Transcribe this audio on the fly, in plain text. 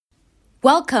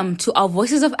Welcome to our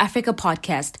Voices of Africa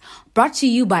podcast, brought to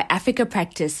you by Africa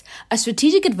Practice, a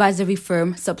strategic advisory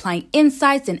firm supplying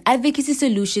insights and advocacy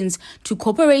solutions to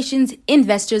corporations,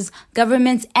 investors,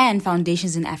 governments, and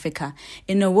foundations in Africa.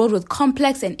 In a world with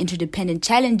complex and interdependent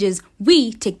challenges,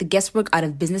 we take the guesswork out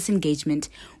of business engagement.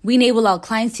 We enable our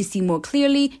clients to see more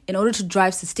clearly in order to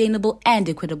drive sustainable and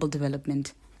equitable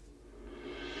development.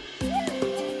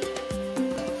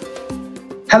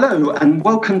 Hello and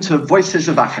welcome to Voices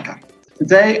of Africa.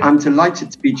 Today, I'm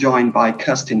delighted to be joined by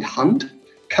Kirsten Hund.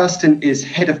 Kirsten is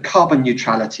head of carbon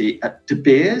neutrality at De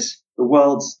Beers, the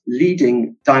world's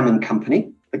leading diamond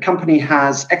company. The company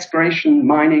has exploration,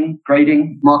 mining,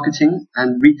 grading, marketing,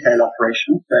 and retail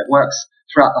operations. So it works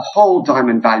throughout the whole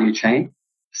diamond value chain.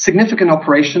 Significant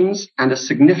operations and a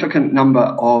significant number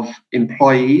of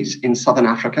employees in Southern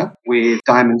Africa, with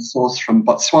diamonds sourced from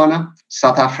Botswana,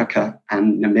 South Africa,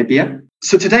 and Namibia.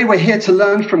 So today we're here to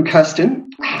learn from Kirsten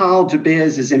how De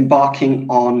Beers is embarking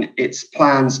on its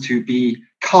plans to be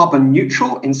carbon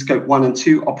neutral in Scope 1 and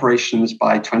 2 operations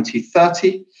by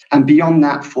 2030, and beyond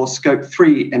that for Scope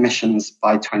 3 emissions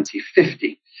by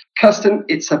 2050. Kirsten,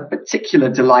 it's a particular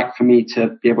delight for me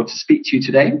to be able to speak to you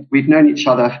today. We've known each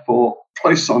other for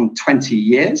close on 20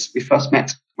 years. We first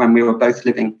met when we were both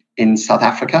living in South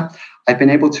Africa. I've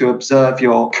been able to observe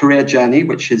your career journey,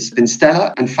 which has been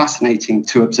stellar and fascinating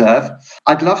to observe.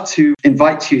 I'd love to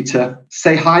invite you to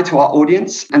say hi to our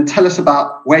audience and tell us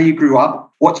about where you grew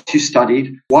up, what you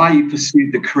studied, why you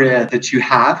pursued the career that you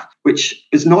have, which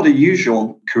is not a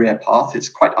usual career path. It's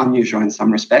quite unusual in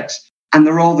some respects, and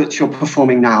the role that you're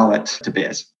performing now at De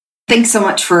Beers. Thanks so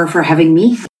much for having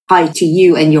me. Hi to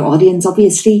you and your audience,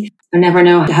 obviously. I never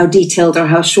know how detailed or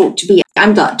how short to be.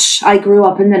 I'm Dutch. I grew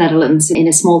up in the Netherlands in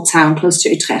a small town close to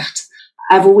Utrecht.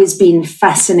 I've always been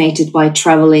fascinated by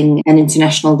traveling and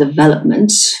international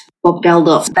development. Bob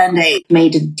Geldof's Band-Aid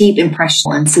made a deep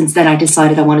impression, and since then I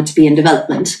decided I wanted to be in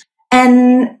development.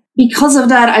 And because of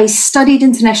that, I studied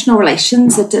international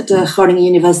relations at the Groningen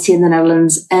University in the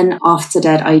Netherlands. And after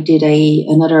that, I did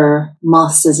another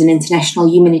master's in international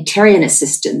humanitarian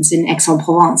assistance in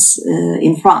Aix-en-Provence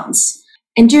in France.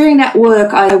 And during that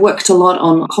work, I worked a lot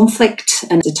on conflict.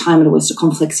 And at the time, there was the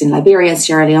conflicts in Liberia,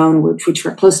 Sierra Leone, which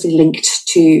were closely linked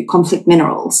to conflict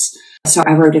minerals. So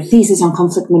I wrote a thesis on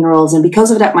conflict minerals. And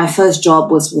because of that, my first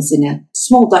job was in a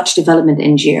small Dutch development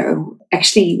NGO,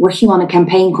 actually working on a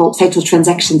campaign called Fatal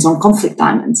Transactions on Conflict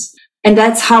Diamonds. And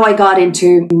that's how I got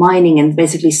into mining and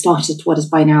basically started what is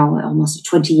by now almost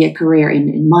a 20-year career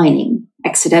in mining,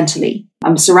 accidentally.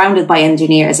 I'm surrounded by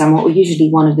engineers. I'm usually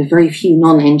one of the very few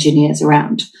non-engineers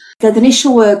around. That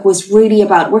initial work was really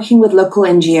about working with local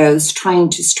NGOs, trying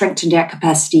to strengthen their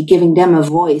capacity, giving them a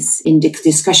voice in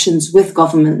discussions with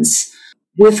governments,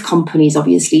 with companies,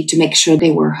 obviously, to make sure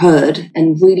they were heard,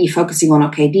 and really focusing on,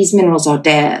 okay, these minerals are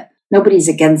there. Nobody's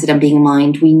against them being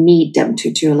mined. We need them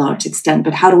to a large extent.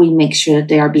 But how do we make sure that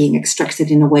they are being extracted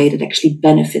in a way that actually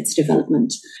benefits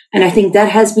development? And I think that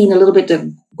has been a little bit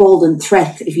the golden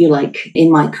thread, if you like, in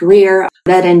my career.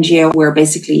 That NGO were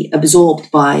basically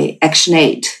absorbed by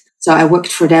ActionAid. So I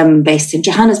worked for them based in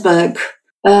Johannesburg.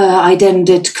 I then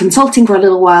did consulting for a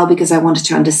little while because I wanted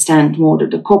to understand more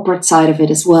the corporate side of it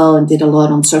as well, and did a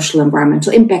lot on social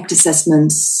environmental impact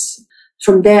assessments.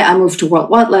 From there, I moved to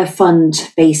World Wildlife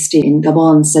Fund based in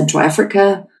Gabon, Central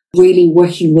Africa, really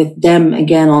working with them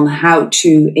again on how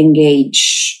to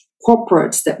engage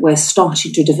corporates that were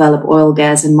starting to develop oil,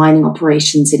 gas and mining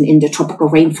operations in the tropical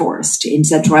rainforest in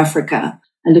Central Africa,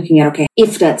 and looking at, okay,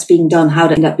 if that's being done, how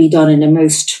can that be done in the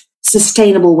most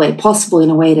sustainable way possible, in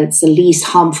a way that's the least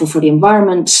harmful for the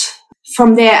environment.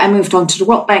 From there, I moved on to the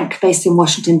World Bank based in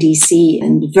Washington, D.C.,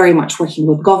 and very much working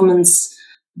with governments,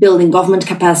 building government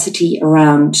capacity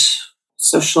around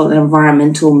social and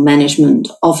environmental management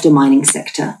of the mining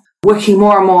sector. Working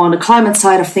more and more on the climate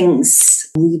side of things,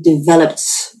 we developed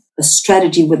a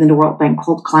strategy within the World Bank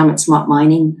called Climate Smart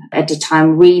Mining. At the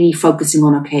time, really focusing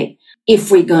on, okay,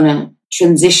 if we're going to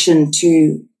transition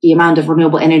to the amount of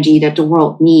renewable energy that the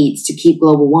world needs to keep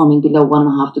global warming below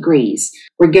 1.5 degrees,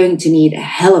 we're going to need a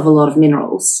hell of a lot of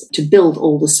minerals to build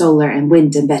all the solar and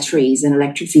wind and batteries and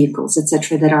electric vehicles,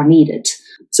 etc., that are needed.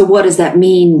 So what does that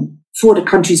mean for the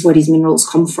countries where these minerals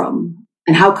come from?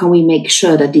 And how can we make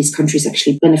sure that these countries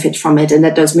actually benefit from it, and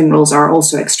that those minerals are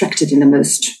also extracted in the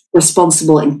most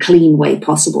responsible and clean way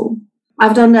possible?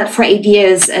 I've done that for 8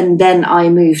 years, and then I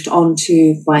moved on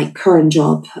to my current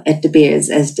job at De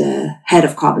Beers as the head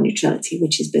of carbon neutrality,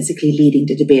 which is basically leading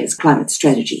the De Beers climate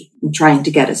strategy and trying to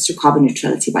get us to carbon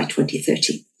neutrality by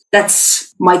 2030.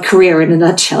 That's my career in a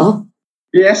nutshell.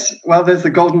 Yes, well, there's the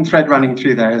golden thread running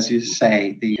through there, as you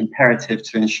say, the imperative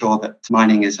to ensure that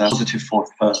mining is a positive force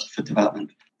for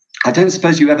development. I don't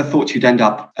suppose you ever thought you'd end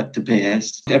up at De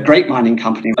Beers, a great mining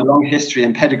company, a long history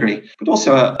and pedigree, but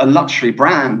also a luxury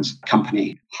brand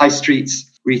company, high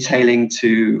streets, retailing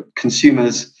to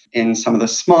consumers in some of the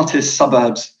smartest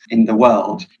suburbs in the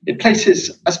world. It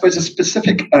places, I suppose, a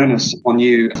specific onus on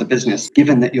you as a business,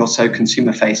 given that you're so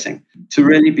consumer facing, to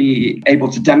really be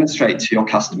able to demonstrate to your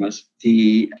customers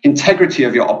the integrity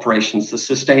of your operations, the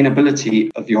sustainability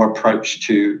of your approach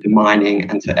to the mining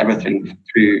and to everything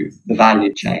through the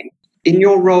value chain. In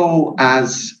your role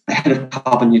as the head of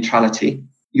carbon neutrality,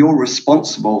 you're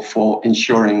responsible for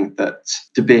ensuring that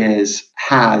De Beers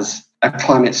has a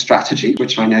climate strategy,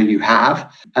 which I know you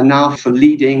have, and now for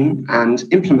leading and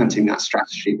implementing that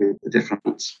strategy with the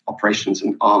different operations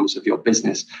and arms of your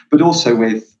business, but also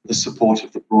with the support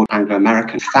of the broad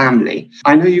Anglo-American family.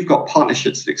 I know you've got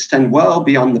partnerships that extend well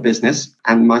beyond the business,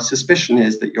 and my suspicion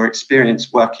is that your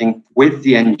experience working with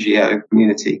the NGO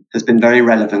community has been very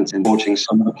relevant in forging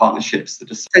some of the partnerships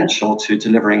that are essential to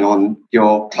delivering on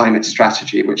your climate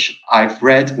strategy, which I've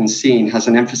read and seen has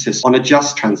an emphasis on a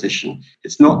just transition.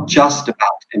 It's not just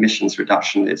about emissions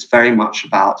reduction. It's very much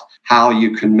about how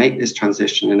you can make this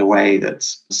transition in a way that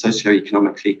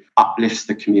socioeconomically uplifts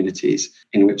the communities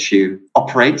in which you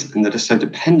operate and that are so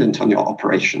dependent on your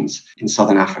operations in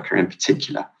Southern Africa in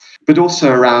particular, but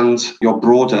also around your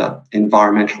broader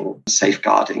environmental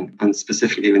safeguarding, and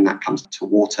specifically when that comes to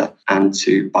water and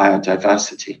to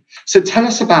biodiversity. So tell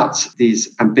us about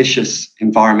these ambitious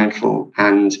environmental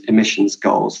and emissions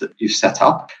goals that you've set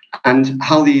up and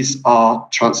how these are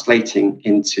translating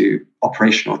into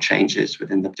operational changes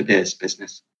within the De Beers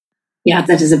business. Yeah,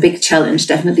 that is a big challenge,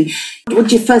 definitely.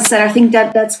 What you first said, I think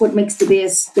that's what makes De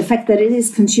Beers, the fact that it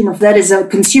is that is a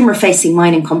consumer-facing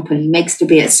mining company makes De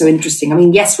Beers so interesting. I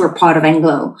mean, yes, we're part of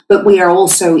Anglo, but we are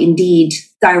also indeed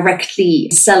directly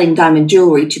selling diamond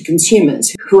jewelry to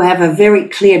consumers who have a very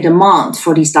clear demand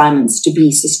for these diamonds to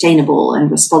be sustainable and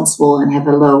responsible and have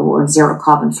a low or zero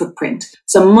carbon footprint.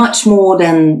 So much more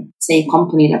than, say, a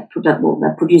company that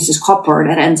produces copper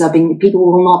that ends up being,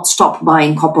 people will not stop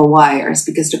buying copper wires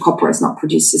because the copper is not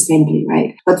produced sustainably,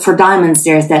 right? But for diamonds,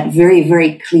 there's that very,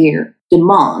 very clear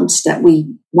demand that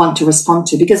we want to respond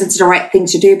to because it's the right thing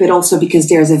to do, but also because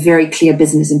there's a very clear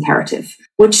business imperative,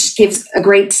 which gives a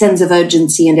great sense of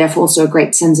urgency and therefore also a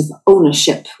great sense of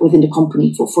ownership within the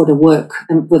company for the work,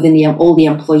 and within all the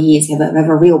employees have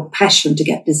a real passion to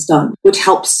get this done, which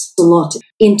helps a lot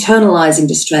internalizing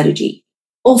the strategy.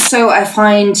 Also, I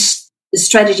find the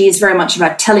strategy is very much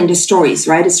about telling the stories,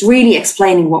 right? It's really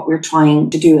explaining what we're trying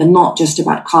to do and not just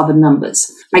about carbon numbers.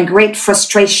 My great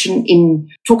frustration in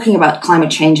talking about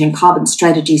climate change and carbon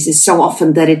strategies is so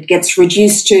often that it gets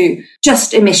reduced to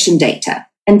just emission data.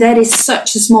 And that is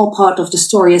such a small part of the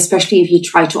story, especially if you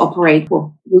try to operate,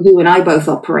 well, you and I both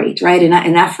operate, right, in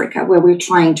Africa, where we're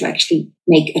trying to actually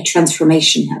make a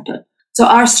transformation happen. So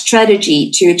our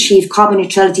strategy to achieve carbon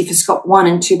neutrality for Scope 1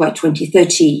 and 2 by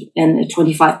 2030 and a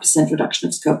 25% reduction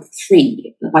of Scope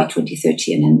 3 by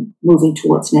 2030 and then moving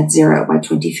towards net zero by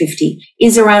 2050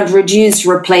 is around reduce,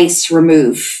 replace,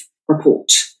 remove, report.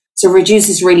 So reduce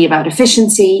is really about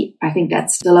efficiency. I think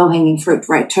that's the low-hanging fruit,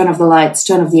 right? Turn off the lights,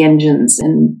 turn off the engines,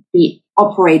 and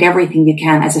operate everything you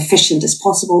can as efficient as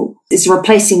possible. It's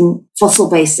replacing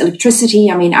fossil-based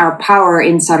electricity. I mean, our power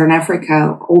in Southern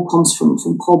Africa all comes from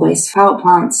coal-based power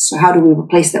plants. So how do we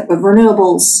replace that with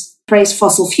renewables? Replace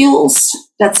fossil fuels.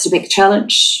 That's the big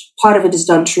challenge. Part of it is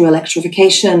done through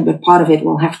electrification, but part of it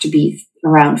will have to be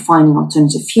around finding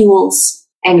alternative fuels.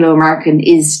 Anglo-American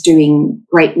is doing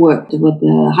great work with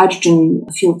the hydrogen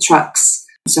fuel trucks.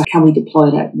 So can we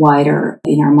deploy that wider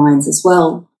in our mines as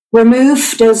well?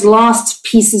 Remove those last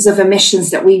pieces of emissions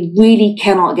that we really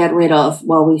cannot get rid of.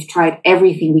 Well, we've tried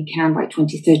everything we can by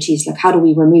 2030. It's like, how do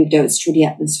we remove those from the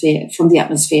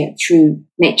atmosphere through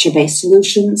nature-based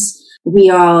solutions? We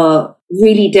are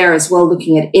really there as well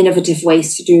looking at innovative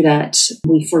ways to do that.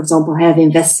 We, for example, have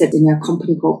invested in a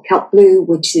company called Kelp Blue,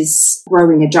 which is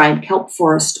growing a giant kelp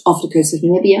forest off the coast of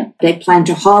Namibia. They plan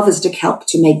to harvest the kelp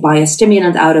to make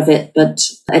biostimulant out of it, but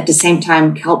at the same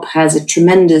time, kelp has a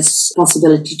tremendous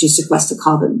possibility to sequester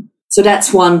carbon. So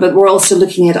that's one, but we're also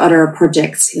looking at other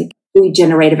projects like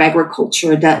regenerative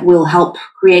agriculture that will help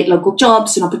create local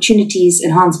jobs and opportunities,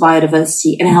 enhance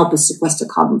biodiversity, and help us sequester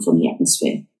carbon from the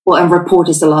atmosphere. Well, and report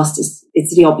is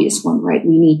it's the obvious one, right?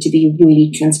 We need to be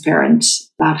really transparent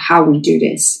about how we do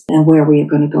this and where we are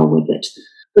going to go with it.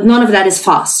 But none of that is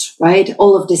fast, right?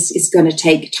 All of this is going to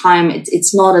take time.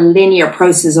 It's not a linear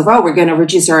process of, we're going to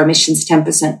reduce our emissions 10%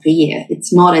 per year.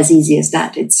 It's not as easy as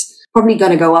that. It's probably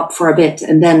going to go up for a bit.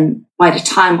 And then by the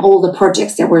time all the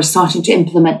projects that we're starting to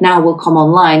implement now will come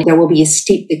online, there will be a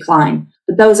steep decline.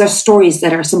 But those are stories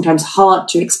that are sometimes hard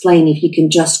to explain if you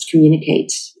can just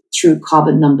communicate through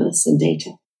carbon numbers and data.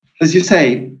 As you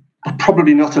say,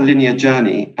 probably not a linear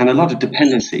journey and a lot of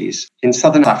dependencies. In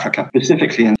Southern Africa,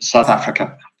 specifically in South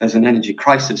Africa, there's an energy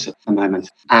crisis at the moment,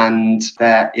 and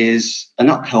there is an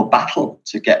uphill battle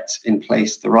to get in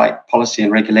place the right policy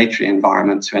and regulatory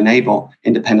environment to enable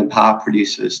independent power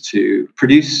producers to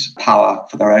produce power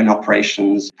for their own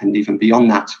operations, and even beyond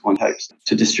that, one hopes,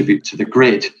 to distribute to the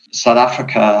grid. South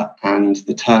Africa and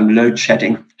the term load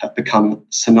shedding have become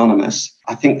synonymous.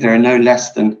 I think there are no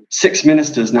less than 6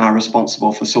 ministers now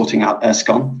responsible for sorting out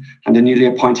Eskom, and a newly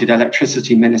appointed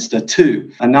electricity minister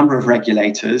too, a number of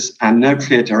regulators, and no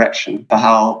clear direction for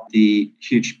how the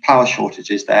huge power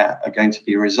shortages there are going to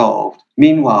be resolved.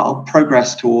 Meanwhile,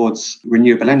 progress towards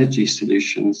renewable energy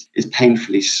solutions is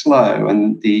painfully slow,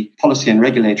 and the policy and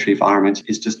regulatory environment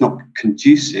is just not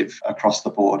conducive across the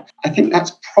board. I think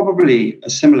that's probably a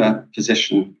similar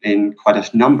position in quite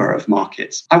a number of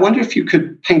markets. I wonder if you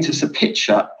could paint us a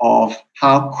picture of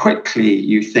how quickly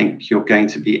you think you're going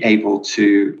to be able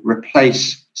to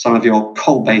replace some of your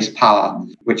coal-based power,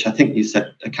 which I think you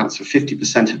said accounts for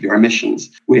 50% of your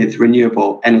emissions, with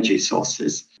renewable energy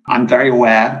sources. I'm very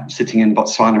aware, sitting in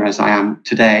Botswana as I am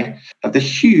today, of the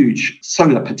huge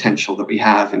solar potential that we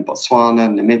have in Botswana,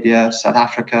 Namibia, South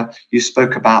Africa. You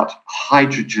spoke about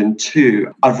hydrogen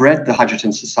too. I've read the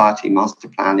Hydrogen Society Master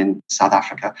Plan in South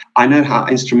Africa. I know how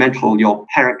instrumental your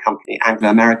parent company, Anglo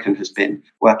American, has been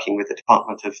working with the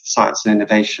Department of Science and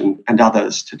Innovation and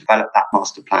others to develop that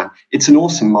master plan. It's an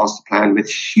awesome master plan with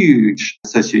huge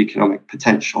socioeconomic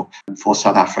potential for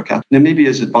South Africa. Namibia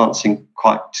is advancing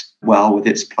quite well with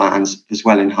its plans as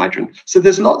well in hydrogen. So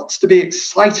there's lots to be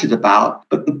excited about,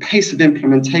 but the pace of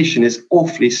implementation is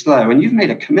awfully slow. And you've made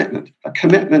a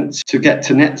commitment to get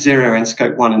to net zero in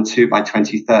scope 1 and 2 by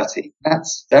 2030.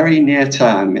 That's very near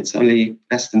term. It's only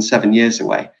less than 7 years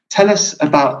away. Tell us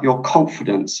about your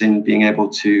confidence in being able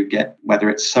to get, whether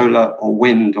it's solar or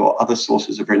wind or other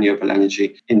sources of renewable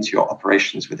energy, into your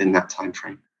operations within that time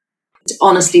frame.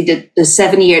 Honestly, the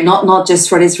 7 year, not just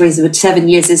for this reason, but 7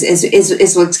 years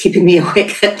is what's keeping me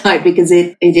awake at night, because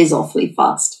it is awfully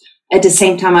fast. At the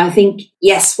same time, I think,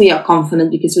 yes, we are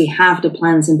confident because we have the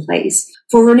plans in place.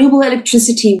 For renewable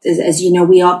electricity, as you know,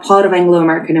 we are part of Anglo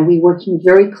American, and we're working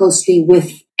very closely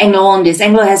with Anglo on this.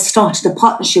 Anglo has started a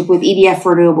partnership with EDF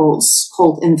Renewables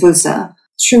called Envusa,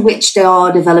 through which we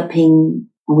are developing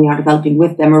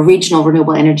with them a regional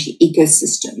renewable energy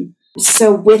ecosystem.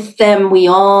 So with them, we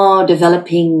are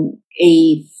developing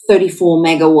a 34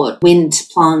 megawatt wind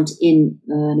plant in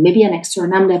Namibia next to our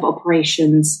NAMDEP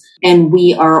operations. And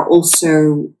we are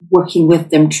also working with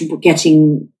them to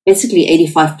getting basically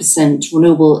 85%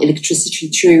 renewable electricity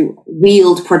through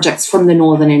wheeled projects from the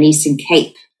Northern and Eastern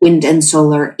Cape, wind and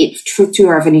solar, to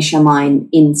our Venetia mine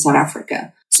in South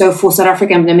Africa. So for South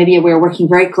Africa and Namibia, we're working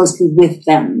very closely with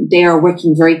them. They are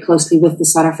working very closely with the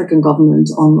South African government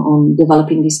on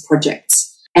developing these projects.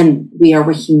 And we are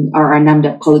working, our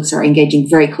NAMDEP colleagues are engaging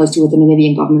very closely with the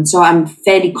Namibian government. So I'm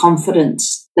fairly confident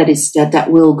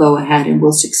that will go ahead and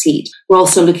will succeed. We're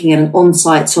also looking at an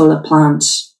on-site solar plant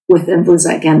with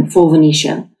Envusa again for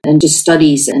Venetia. And the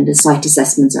studies and the site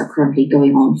assessments are currently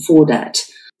going on for that.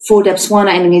 For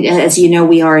Botswana, and as you know,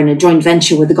 we are in a joint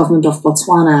venture with the government of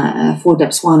Botswana for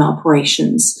Botswana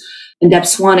operations. And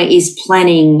Botswana is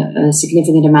planning a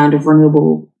significant amount of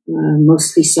renewable,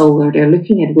 mostly solar. They're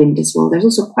looking at wind as well. There's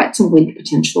also quite some wind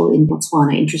potential in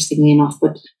Botswana, interestingly enough,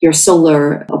 but their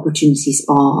solar opportunities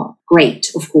are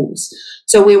great, of course.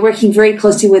 So we're working very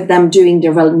closely with them, doing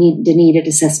the needed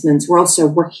assessments. We're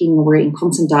in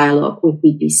constant dialogue with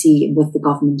BBC and with the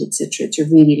government, etc., to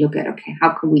really look at, okay,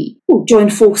 how can we join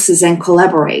forces and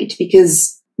collaborate?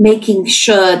 Because making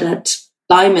sure that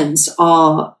diamonds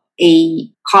are a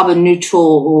carbon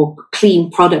neutral or clean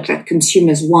product that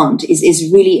consumers want is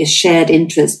really a shared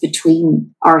interest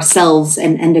between ourselves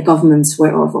and the governments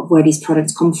where these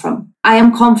products come from. I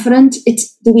am confident.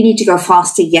 Do we need to go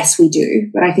faster? Yes, we do.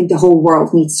 But I think the whole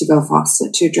world needs to go faster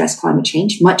to address climate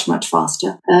change, much, much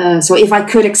faster. So if I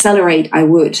could accelerate, I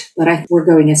would. But we're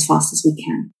going as fast as we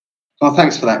can. Well,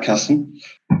 thanks for that, Kirsten.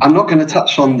 I'm not going to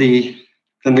touch on the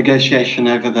negotiation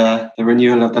over the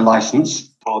renewal of the license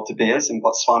for De Beers in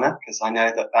Botswana, because I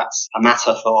know that that's a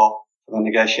matter for the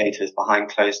negotiators behind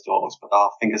closed doors, but our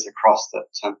fingers are crossed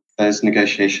that those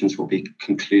negotiations will be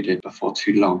concluded before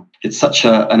too long. It's such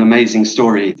an amazing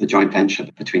story, the joint venture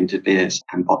between De Beers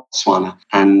and Botswana.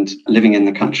 And living in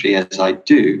the country as I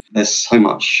do, there's so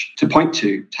much to point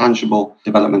to, tangible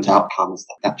development outcomes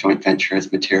that joint venture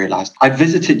has materialized. I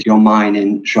visited your mine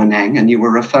in Zhuaneng, and you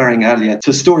were referring earlier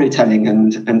to storytelling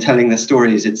and telling the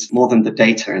stories. It's more than the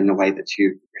data in the way that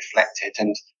you reflect it.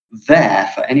 And there,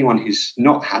 for anyone who's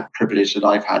not had privilege that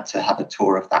I've had to have a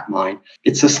tour of that mine,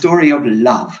 it's a story of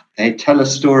love. They tell a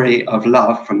story of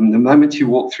love from the moment you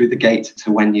walk through the gate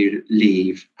to when you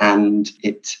leave. And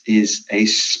it is a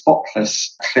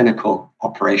spotless clinical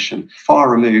operation,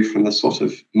 far removed from the sort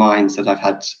of mines that I've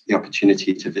had the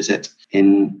opportunity to visit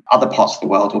in other parts of the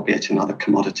world, albeit in other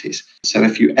commodities. So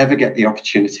if you ever get the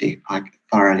opportunity, I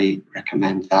thoroughly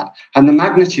recommend that. And the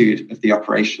magnitude of the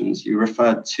operations, you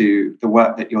referred to the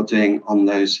work that you're doing on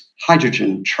those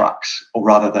hydrogen trucks, or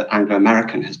rather that Anglo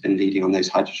American has been leading on those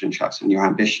hydrogen trucks, and your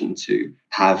ambition to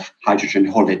have hydrogen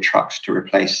haulage trucks to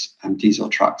replace diesel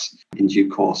trucks in due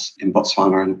course in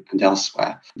Botswana and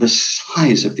elsewhere. The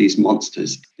size of these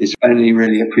monsters is only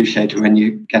really appreciated when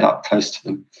you get up close to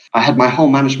them. I had my whole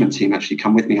management team actually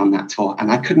come with me on that tour,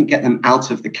 and I couldn't get them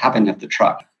out of the cabin of the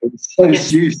truck. I was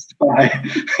so used by,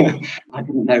 I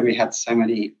didn't know we had so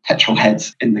many petrol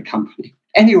heads in the company.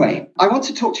 Anyway, I want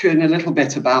to talk to you in a little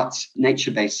bit about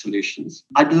nature-based solutions.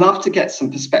 I'd love to get some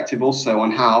perspective also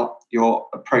on how you're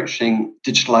approaching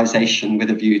digitalization with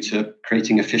a view to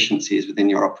creating efficiencies within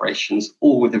your operations,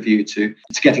 all with a view to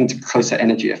getting to closer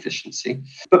energy efficiency.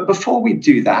 But before we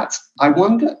do that, I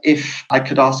wonder if I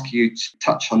could ask you to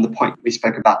touch on the point we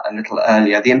spoke about a little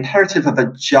earlier, the imperative of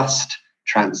a just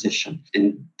transition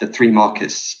in the three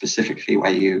markets specifically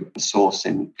where you source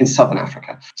in Southern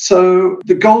Africa. So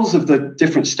the goals of the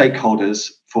different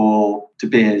stakeholders for De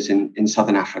Beers in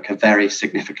Southern Africa vary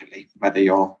significantly, whether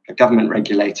you're a government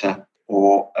regulator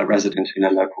or a resident in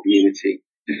a local community.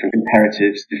 Different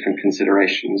imperatives, different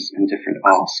considerations, and different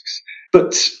asks.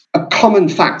 But a common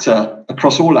factor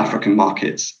across all African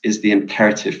markets is the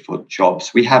imperative for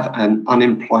jobs. We have an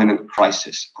unemployment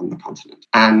crisis on the continent.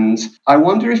 And I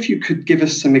wonder if you could give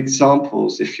us some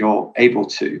examples, if you're able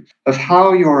to, of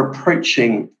how you're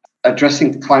approaching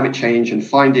addressing climate change and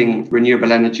finding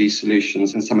renewable energy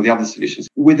solutions and some of the other solutions,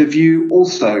 with a view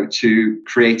also to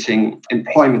creating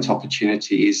employment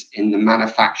opportunities in the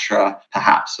manufacture,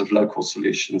 perhaps, of local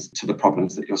solutions to the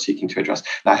problems that you're seeking to address.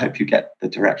 I hope you get the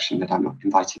direction that I'm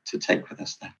inviting to take with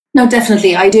us there. No,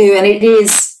 definitely, I do. And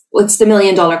it's the $1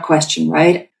 million question,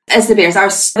 right? As De Beers, our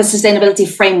sustainability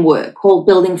framework called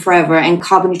Building Forever, and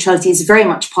carbon neutrality is very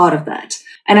much part of that.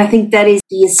 And I think that is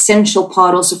the essential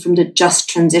part also from the just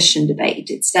transition debate.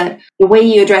 It's that the way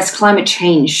you address climate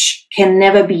change can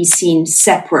never be seen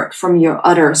separate from your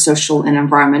other social and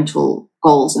environmental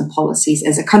goals and policies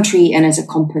as a country and as a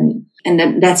company.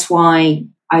 And that's why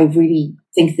I really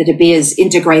think that De Beers'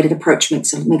 integrated approach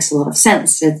makes a lot of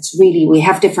sense. It's really, we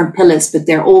have different pillars, but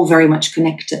they're all very much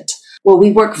connected. Well,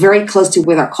 we work very closely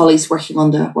with our colleagues working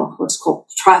on what's called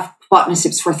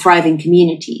partnerships for thriving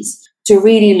communities, to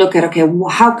really look at, okay,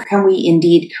 how can we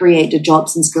indeed create the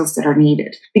jobs and skills that are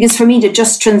needed? Because for me, the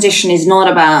just transition is not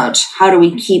about how do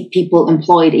we keep people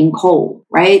employed in coal,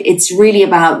 right? It's really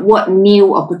about what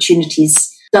new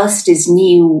opportunities does this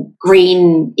new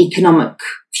green economic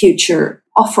future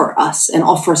offer us and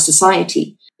offer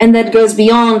society. And that goes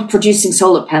beyond producing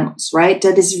solar panels, right?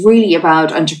 That is really about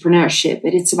entrepreneurship.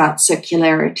 It's about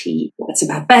circularity. It's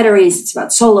about batteries. It's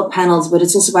about solar panels, but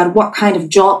it's also about what kind of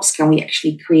jobs can we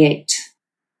actually create.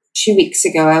 2 weeks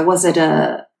ago, I was at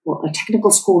a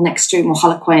technical school next to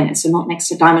Mogalakwena, so not next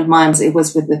to Diamond Mines. It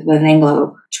was with an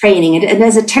Anglo training. And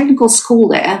there's a technical school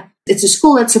there. It's a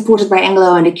school that's supported by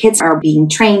Anglo, and the kids are being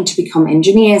trained to become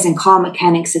engineers and car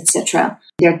mechanics, etc.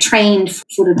 They're trained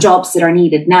for the jobs that are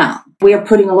needed now. We are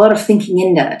putting a lot of thinking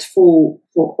in that for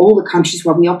all the countries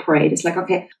where we operate. It's like,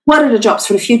 okay, what are the jobs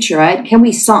for the future, right? Can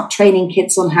we start training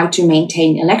kids on how to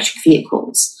maintain electric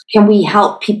vehicles? Can we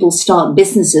help people start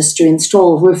businesses to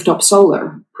install rooftop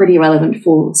solar? Pretty relevant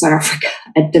for South Africa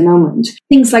at the moment.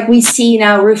 Things like we see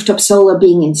now rooftop solar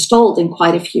being installed in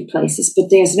quite a few places,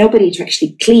 but there's nobody to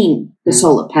actually clean the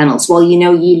solar panels. Well, you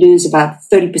lose about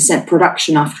 30%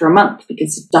 production after a month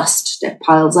because of dust that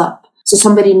piles up. So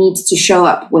somebody needs to show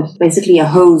up with basically a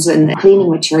hose and cleaning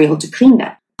material to clean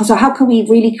that. So how can we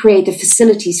really create the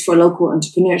facilities for local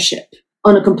entrepreneurship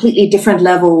on a completely different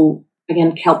level?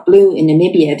 Again, Kelp Blue in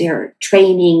Namibia, they're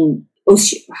training,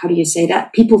 how do you say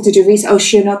that? People to do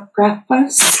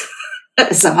oceanographers?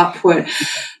 That's a hard word.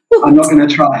 I'm not going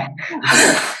to try.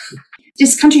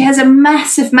 This country has a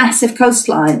massive, massive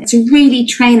coastline to really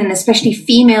train, and especially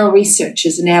female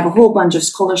researchers. And they have a whole bunch of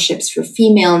scholarships for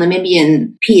female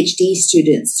Namibian PhD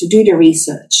students to do the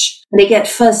research. And they get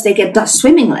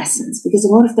swimming lessons, because a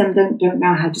lot of them don't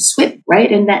know how to swim,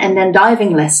 right? And then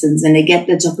diving lessons, and they get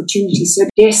those opportunities. So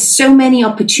there's so many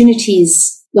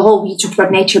opportunities. You talked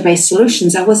about nature-based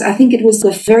solutions. I think it was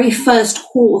the very first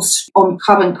course on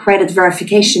carbon credit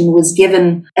verification was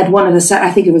given at one of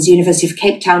I think it was University of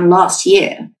Cape Town last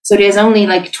year. So there's only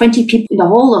like 20 people in the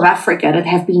whole of Africa that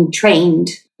have been trained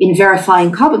in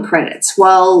verifying carbon credits,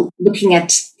 while looking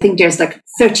at, I think there's like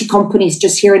 30 companies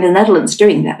just here in the Netherlands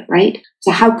doing that, right?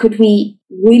 So how could we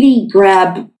really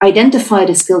identify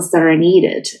the skills that are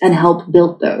needed and help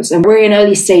build those? And we're in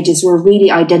early stages. We're really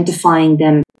identifying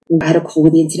them. We had a call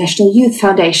with the International Youth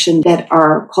Foundation that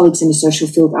our colleagues in the social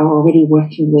field are already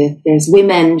working with. There's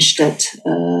Women's that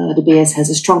the BS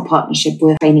has a strong partnership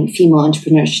with, training female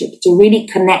entrepreneurship to really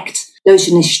connect those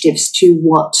initiatives to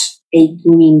what a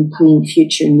green, clean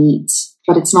future needs.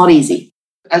 But it's not easy.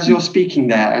 As you're speaking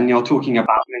there and you're talking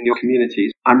about in your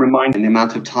communities, I'm reminded of the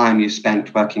amount of time you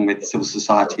spent working with civil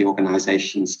society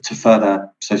organizations to further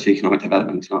socioeconomic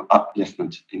development and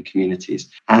upliftment in communities.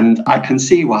 And I can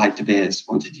see why De Beers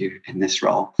wanted you in this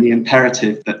role. The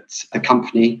imperative that the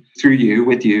company, through you,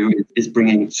 with you, is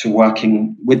bringing to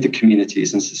working with the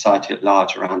communities and society at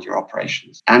large around your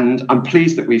operations. And I'm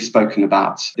pleased that we've spoken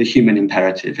about the human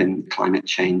imperative in climate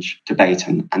change debate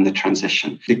and the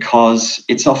transition, because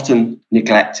it's often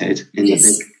neglected in the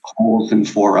big halls and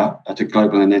fora at a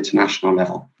global and international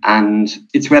level. And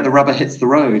it's where the rubber hits the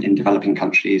road in developing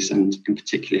countries, and in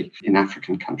particularly in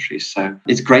African countries. So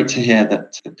it's great to hear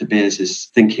that De Beers is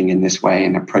thinking in this way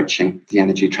and approaching the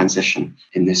energy transition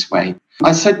in this way.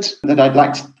 I said that I'd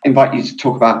like to invite you to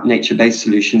talk about nature-based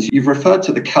solutions. You've referred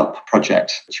to the KELP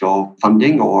project that you're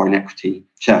funding or an equity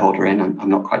shareholder in, I'm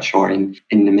not quite sure, in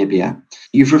Namibia.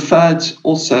 You've referred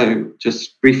also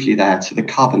just briefly there to the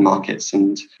carbon markets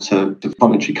and to the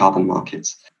voluntary carbon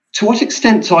markets. To what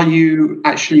extent are you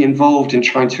actually involved in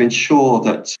trying to ensure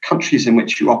that countries in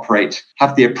which you operate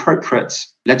have the appropriate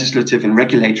legislative and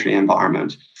regulatory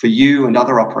environment for you and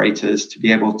other operators to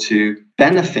be able to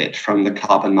benefit from the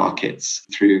carbon markets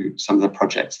through some of the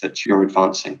projects that you're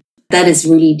advancing? That is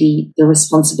really the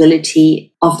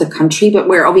responsibility of the country, but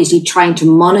we're obviously trying to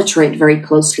monitor it very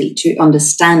closely to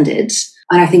understand it.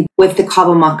 And I think with the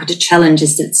carbon market, the challenge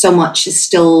is that so much is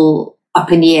still up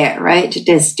in the air, right?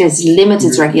 There's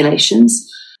limited regulations.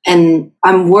 And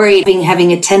I'm worried,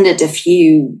 having attended a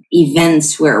few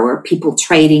events where people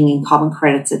trading in carbon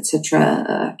credits,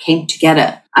 etc., came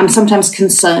together. I'm sometimes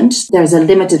concerned there's a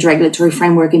limited regulatory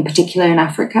framework, in particular in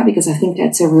Africa, because I think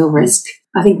that's a real risk.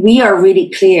 I think we are really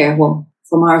clear,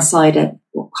 from our side, that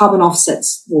carbon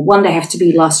offsets, one, they have to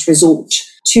be last resort.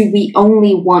 Two, we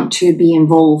only want to be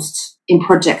involved in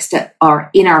projects that are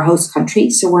in our host country.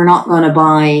 So we're not going to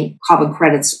buy carbon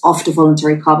credits off the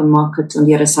voluntary carbon market on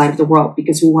the other side of the world,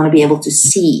 because we want to be able to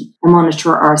see and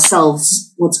monitor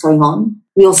ourselves what's going on.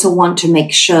 We also want to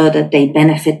make sure that they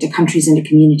benefit the countries and the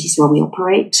communities where we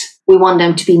operate. We want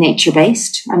them to be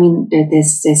nature-based. I mean,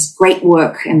 there's great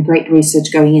work and great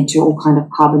research going into all kind of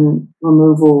carbon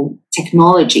removal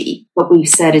technology, but we've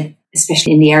said it,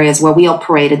 especially in the areas where we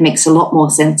operate, it makes a lot more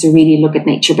sense to really look at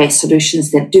nature-based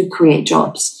solutions that do create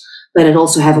jobs, but it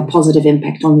also have a positive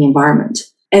impact on the environment.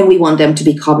 And we want them to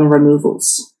be carbon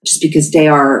removals, just because they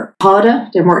are harder,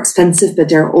 they're more expensive, but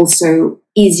they're also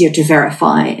easier to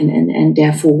verify, and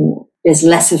therefore there's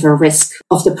less of a risk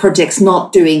of the projects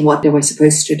not doing what they were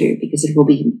supposed to do, because it will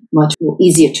be much more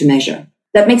easier to measure.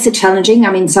 That makes it challenging.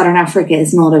 I mean, Southern Africa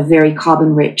is not a very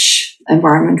carbon-rich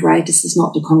environment, right? This is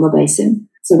not the Congo Basin.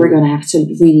 So we're going to have to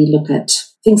really look at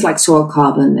things like soil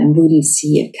carbon and really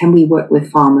see it. Can we work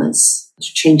with farmers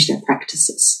to change their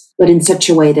practices, but in such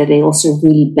a way that they also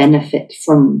really benefit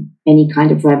from any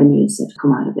kind of revenues that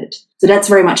come out of it? So that's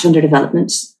very much under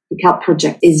development. The KELP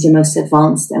project is the most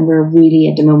advanced, and we're really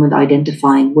at the moment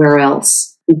identifying where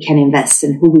else we can invest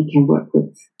and who we can work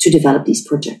with to develop these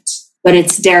projects. But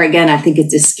it's there again, I think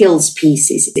it's the skills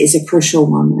piece is a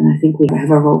crucial one. And I think we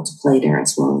have a role to play there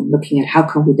as well, in looking at how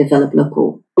can we develop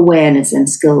local awareness and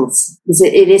skills. Because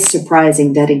it is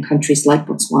surprising that in countries like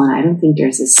Botswana, I don't think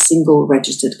there's a single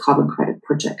registered carbon credit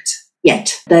project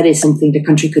yet. That is something the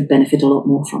country could benefit a lot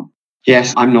more from.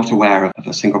 Yes, I'm not aware of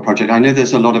a single project. I know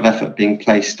there's a lot of effort being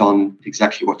placed on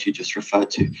exactly what you just referred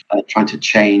to, trying to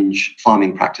change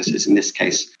farming practices, in this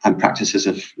case, and practices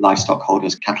of livestock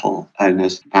holders, cattle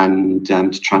owners, and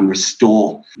to try and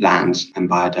restore land and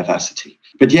biodiversity.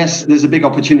 But yes, there's a big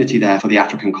opportunity there for the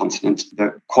African continent.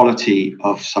 The quality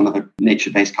of some of the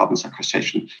nature-based carbon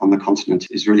sequestration on the continent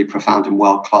is really profound and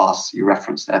world-class. You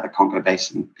referenced there the Congo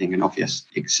Basin being an obvious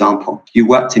example. You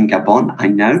worked in Gabon, I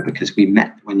know, because we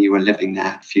met when you were living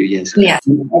there a few years ago. Yeah. I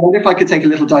wonder if I could take a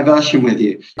little diversion with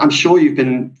you. I'm sure you've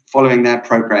been following their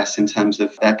progress in terms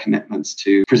of their commitments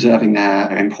to preserving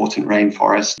their important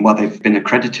rainforest. Well, they've been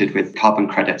accredited with carbon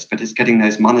credits, but it's getting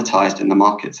those monetized in the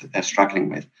markets that they're struggling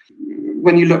with.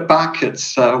 When you look back at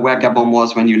where Gabon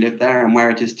was when you lived there and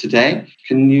where it is today,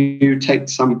 can you take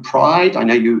some pride? I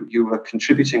know you were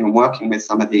contributing and working with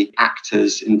some of the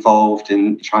actors involved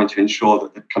in trying to ensure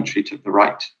that the country took the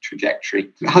right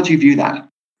trajectory. How do you view that?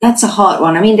 That's a hard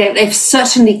one. I mean, they've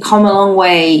certainly come a long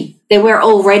way. They were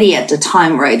already at the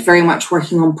time, right, very much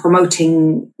working on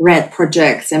promoting RED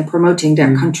projects and promoting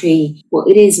their country. Well,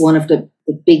 it is one of the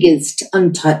biggest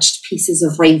untouched pieces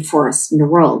of rainforest in the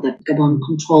world that Gabon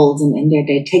controls, and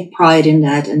they take pride in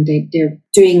that, and they're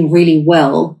doing really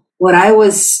well. What I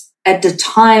was at the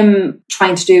time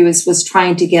trying to do was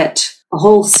trying to get a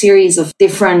whole series of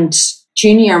different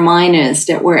junior miners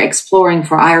that were exploring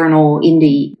for iron ore in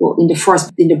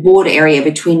the border area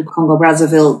between Congo,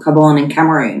 Brazzaville, Gabon, and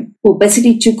Cameroon. Well,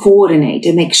 basically to coordinate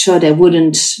and make sure they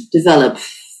wouldn't develop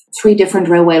 3 different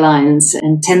railway lines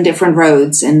and 10 different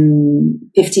roads and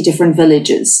 50 different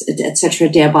villages, etc.,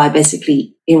 thereby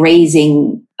basically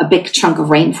erasing a big chunk of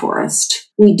rainforest.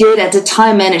 We did at the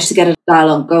time manage to get a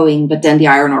dialogue going, but then the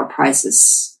iron ore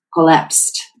prices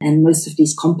collapsed and most of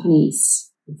these companies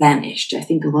vanished. I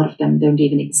think a lot of them don't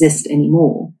even exist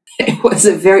anymore. It was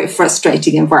a very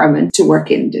frustrating environment to work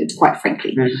in, quite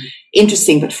frankly.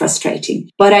 Interesting, but frustrating.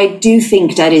 But I do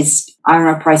think that iron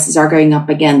ore prices are going up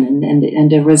again,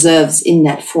 and the reserves in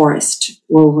that forest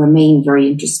will remain very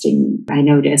interesting. I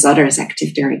know there's others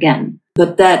active there again.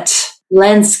 But that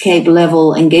landscape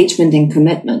level engagement and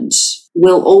commitment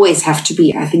will always have to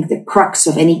be, I think, the crux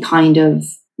of any kind of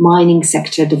mining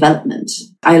sector development.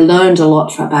 I learned a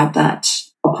lot about that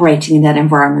operating in that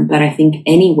environment, but I think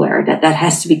anywhere that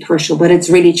has to be crucial. But it's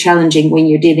really challenging when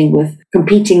you're dealing with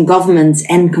competing governments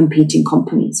and competing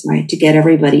companies, right? To get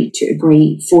everybody to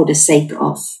agree for the sake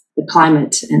of the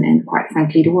climate and quite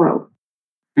frankly, the world.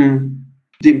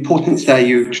 The importance there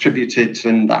you attributed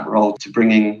in that role to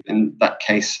bringing, in that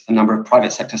case, a number of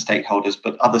private sector stakeholders,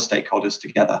 but other stakeholders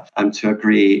together to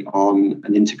agree on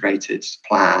an integrated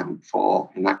plan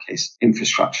for, in that case,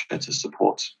 infrastructure to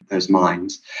support those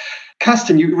mines.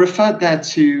 Kirsten, you referred there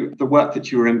to the work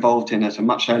that you were involved in at a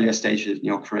much earlier stage in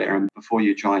your career and before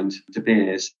you joined De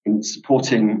Beers in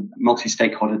supporting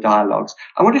multi-stakeholder dialogues.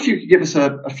 I wonder if you could give us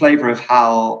a flavour of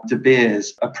how De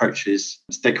Beers approaches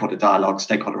stakeholder dialogue,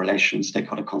 stakeholder relations,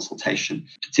 stakeholder consultation,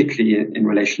 particularly in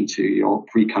relation to your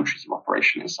 3 countries of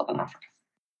operation in Southern Africa.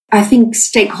 I think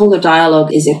stakeholder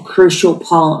dialogue is a crucial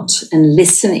part, and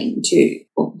listening to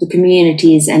the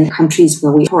communities and countries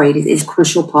where we operate is a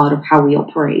crucial part of how we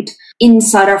operate. In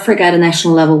South Africa at a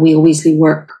national level, we obviously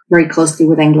work very closely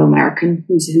with Anglo American,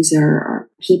 who's our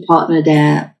key partner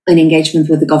there in engagement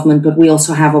with the government, but we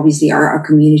also have obviously our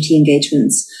community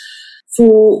engagements.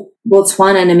 For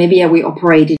Botswana and Namibia, we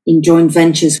operate in joint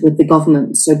ventures with the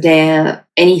government. So there,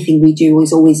 anything we do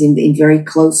is always in very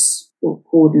close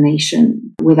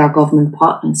coordination with our government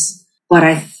partners. But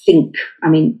I think,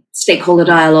 stakeholder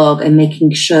dialogue and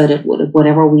making sure that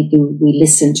whatever we do, we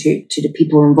listen to the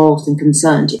people involved and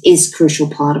concerned is a crucial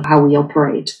part of how we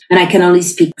operate. And I can only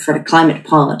speak for the climate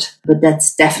part, but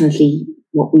that's definitely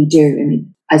what we do.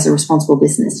 As a responsible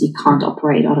business, you can't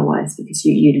operate otherwise because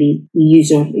you use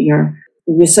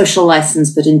your social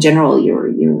license, but in general,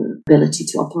 your ability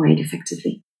to operate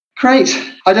effectively. Great.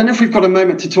 I don't know if we've got a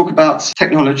moment to talk about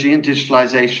technology and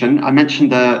digitalization. I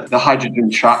mentioned the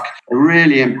hydrogen truck, a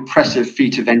really impressive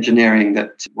feat of engineering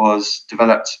that was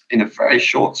developed in a very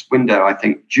short window, I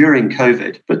think, during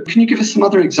COVID. But can you give us some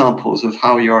other examples of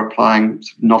how you're applying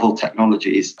novel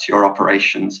technologies to your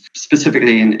operations,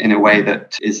 specifically in a way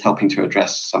that is helping to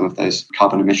address some of those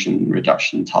carbon emission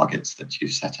reduction targets that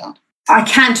you've set out? I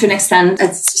can, to an extent,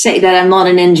 say that I'm not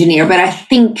an engineer, but I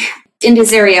think in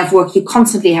this area of work, you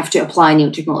constantly have to apply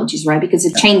new technologies, right? Because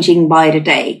it's changing by the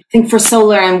day. I think for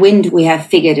solar and wind, we have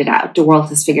figured it out. The world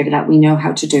has figured it out. We know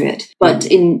how to do it. But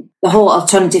in the whole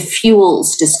alternative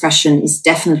fuels discussion is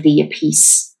definitely a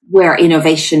piece where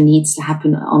innovation needs to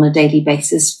happen on a daily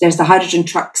basis. There's the hydrogen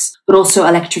trucks, but also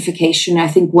electrification. I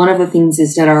think one of the things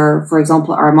is that for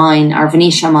example, our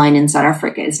Venetia mine in South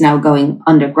Africa is now going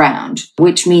underground,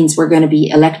 which means we're going to be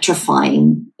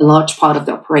electrifying a large part of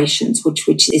the operations, which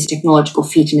is a technological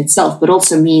feat in itself, but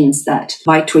also means that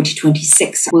by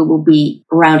 2026, we will be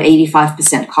around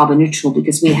 85% carbon neutral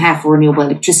because we have renewable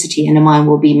electricity and the mine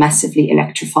will be massively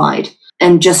electrified.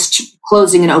 And just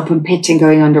closing an open pit and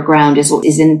going underground is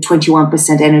in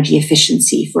 21% energy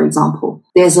efficiency, for example.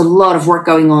 There's a lot of work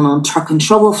going on truck and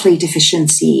shovel fleet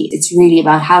efficiency. It's really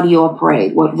about how do you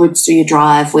operate? What routes do you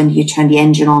drive? When do you turn the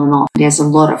engine on and off? There's a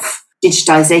lot of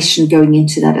digitization going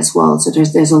into that as well. So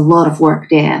there's a lot of work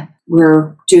there.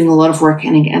 We're doing a lot of work,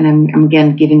 and I'm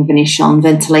again giving Venetia on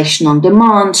ventilation on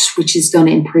demand, which is going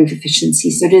to improve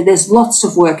efficiency. So there's lots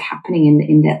of work happening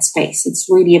in that space. It's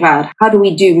really about how do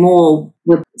we do more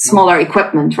with smaller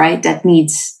equipment, right? That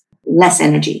needs less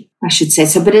energy, I should say.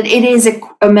 So, but it is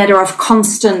a matter of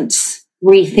constant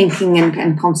rethinking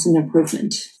and constant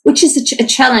improvement, which is a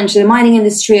challenge. The mining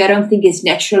industry, I don't think, is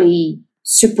naturally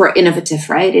super innovative,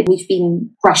 right? We've been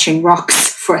crushing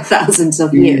rocks for thousands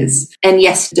of years. And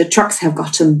yes, the trucks have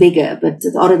gotten bigger, but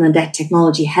other than that,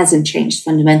 technology hasn't changed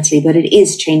fundamentally, but it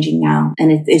is changing now,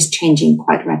 and it is changing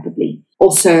quite rapidly.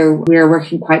 Also, we're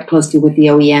working quite closely with the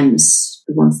OEMs,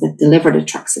 the ones that deliver the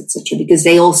trucks, etc., because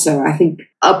they also, I think,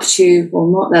 up to,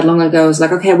 not that long ago, was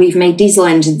like, okay, we've made diesel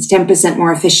engines 10%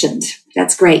 more efficient.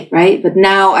 That's great, right? But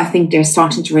now I think they're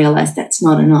starting to realize that's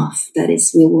not enough. That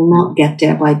is, we will not get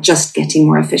there by just getting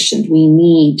more efficient. We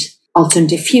need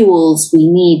alternative fuels, we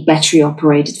need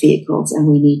battery-operated vehicles, and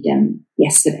we need them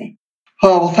yesterday.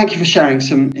 Oh, well, thank you for sharing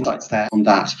some insights there on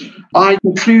that. I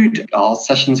conclude our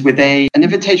sessions with an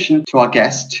invitation to our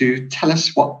guests to tell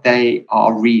us what they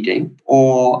are reading,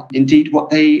 or indeed what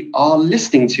they are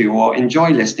listening to or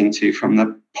enjoy listening to from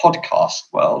the podcast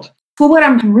world. For what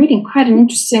I'm reading,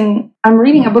 I'm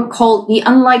reading a book called The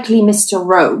Unlikely Mr.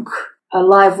 Rogue,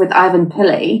 Alive with Ivan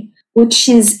Pillay, which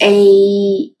is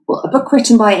a book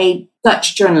written by a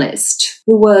Dutch journalist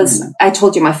who was, I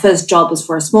told you, my first job was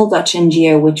for a small Dutch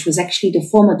NGO, which was actually the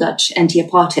former Dutch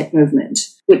anti-apartheid movement,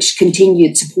 which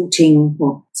continued supporting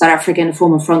South Africa and the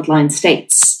former frontline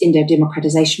states in their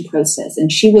democratization process.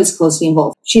 And she was closely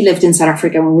involved. She lived in South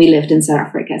Africa when we lived in South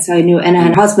Africa. So I knew, and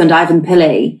her husband, Ivan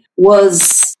Pillay,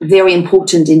 was very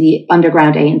important in the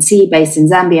underground ANC based in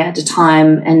Zambia at the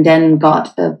time, and then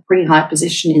got a pretty high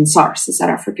position in SARS, the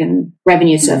South African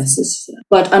Revenue Services.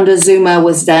 But under Zuma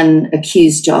was then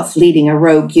accused of leading a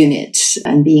rogue unit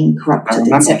and being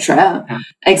corrupted, etc.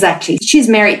 Exactly. She's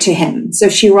married to him. So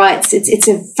she writes, it's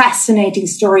a fascinating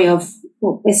story of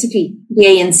basically the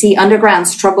ANC underground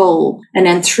struggle, and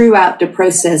then throughout the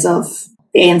process of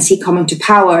the ANC coming to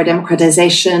power,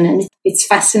 democratization, and it's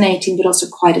fascinating, but also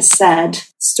quite a sad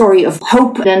story of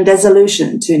hope and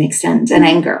disillusion to an extent, and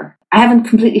anger. I haven't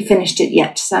completely finished it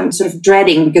yet, so I'm sort of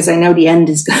dreading because I know the end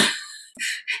is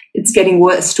it's getting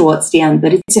worse towards the end,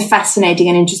 but it's a fascinating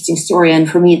and interesting story. And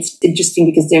for me, it's interesting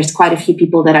because there's quite a few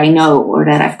people that I know or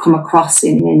that I've come across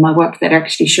in my work that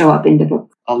actually show up in the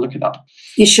book. I'll look it up.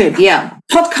 You should, yeah.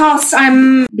 Podcasts,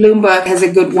 Bloomberg has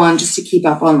a good one just to keep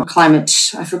up on climate.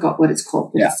 I forgot what it's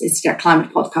called. But it's their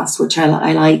climate podcast, which I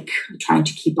like trying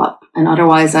to keep up. And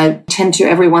otherwise, I tend to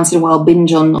every once in a while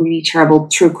binge on really terrible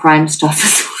true crime stuff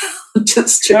as well.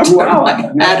 Just to add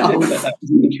on. That was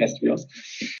an interest of yours.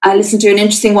 I listened to an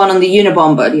interesting one on the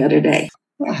Unabomber the other day.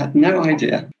 I had no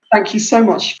idea. Thank you so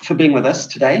much for being with us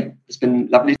today. It's been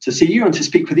lovely to see you and to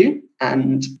speak with you.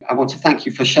 And I want to thank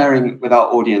you for sharing with our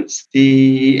audience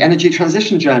the energy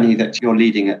transition journey that you're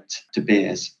leading at De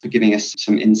Beers, for giving us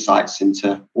some insights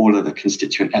into all of the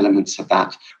constituent elements of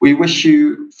that. We wish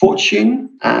you fortune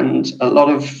and a lot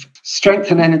of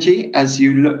strength and energy as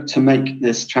you look to make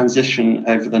this transition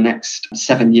over the next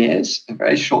 7 years, a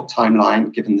very short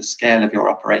timeline given the scale of your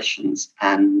operations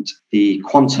and the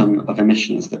quantum of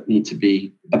emissions that need to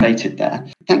be abated there.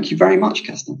 Thank you very much,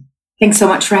 Kirsten. Thanks so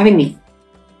much for having me.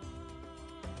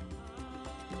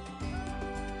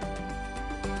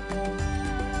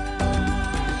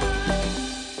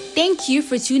 Thank you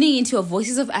for tuning into a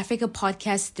Voices of Africa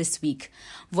podcast this week.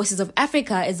 Voices of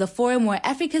Africa is a forum where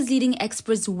Africa's leading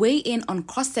experts weigh in on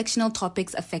cross-sectional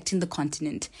topics affecting the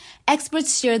continent.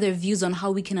 Experts share their views on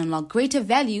how we can unlock greater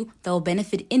value that will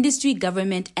benefit industry,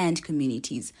 government, and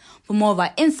communities. For more of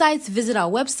our insights, visit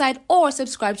our website or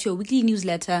subscribe to our weekly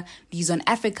newsletter, Views on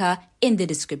Africa, in the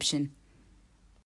description.